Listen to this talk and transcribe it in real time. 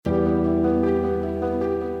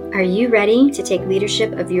Are you ready to take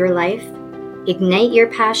leadership of your life, ignite your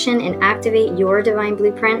passion, and activate your divine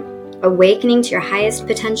blueprint, awakening to your highest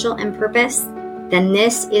potential and purpose? Then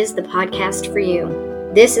this is the podcast for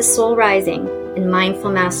you. This is Soul Rising and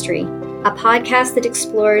Mindful Mastery, a podcast that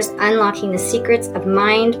explores unlocking the secrets of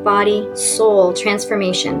mind, body, soul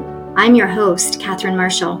transformation. I'm your host, Catherine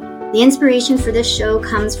Marshall. The inspiration for this show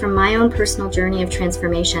comes from my own personal journey of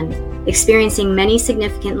transformation. Experiencing many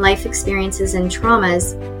significant life experiences and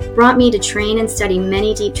traumas brought me to train and study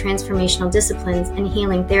many deep transformational disciplines and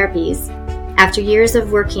healing therapies. After years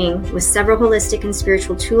of working with several holistic and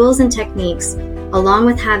spiritual tools and techniques, along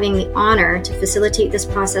with having the honor to facilitate this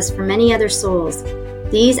process for many other souls,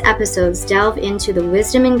 these episodes delve into the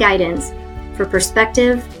wisdom and guidance for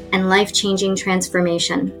perspective and life-changing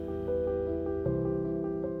transformation.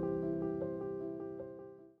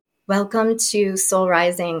 Welcome to Soul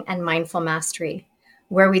Rising and Mindful Mastery,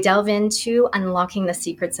 where we delve into unlocking the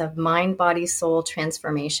secrets of mind, body, soul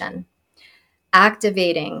transformation.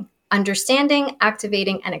 Activating, understanding,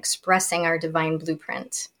 activating, and expressing our divine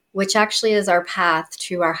blueprint, which actually is our path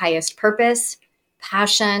to our highest purpose,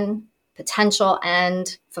 passion, potential,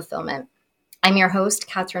 and fulfillment. I'm your host,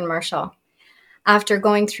 Catherine Marshall. After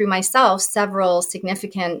going through myself several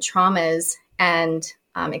significant traumas and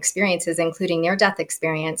experiences, including near-death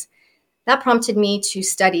experience, that prompted me to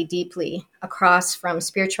study deeply across from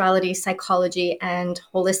spirituality, psychology, and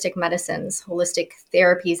holistic medicines, holistic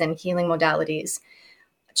therapies, and healing modalities,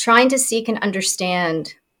 trying to seek and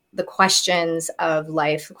understand the questions of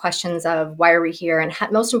life, the questions of why are we here, and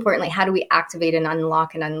most importantly, how do we activate and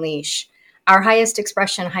unlock and unleash our highest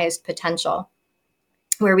expression, highest potential,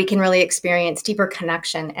 where we can really experience deeper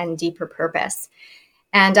connection and deeper purpose.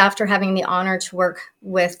 And after having the honor to work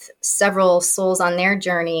with several souls on their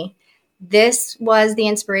journey, this was the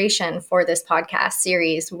inspiration for this podcast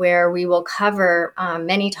series, where we will cover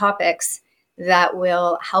many topics that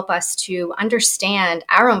will help us to understand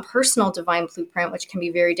our own personal divine blueprint, which can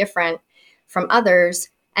be very different from others.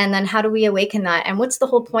 And then how do we awaken that? And what's the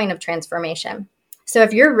whole point of transformation? So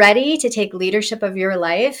if you're ready to take leadership of your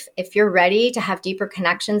life, if you're ready to have deeper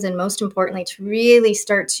connections, and most importantly, to really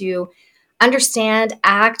start to understand,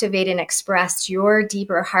 activate, and express your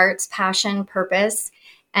deeper heart's passion, purpose,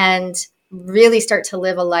 and really start to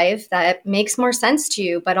live a life that makes more sense to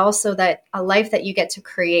you, but also that a life that you get to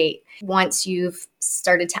create once you've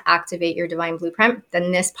started to activate your divine blueprint,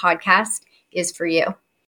 then this podcast is for you.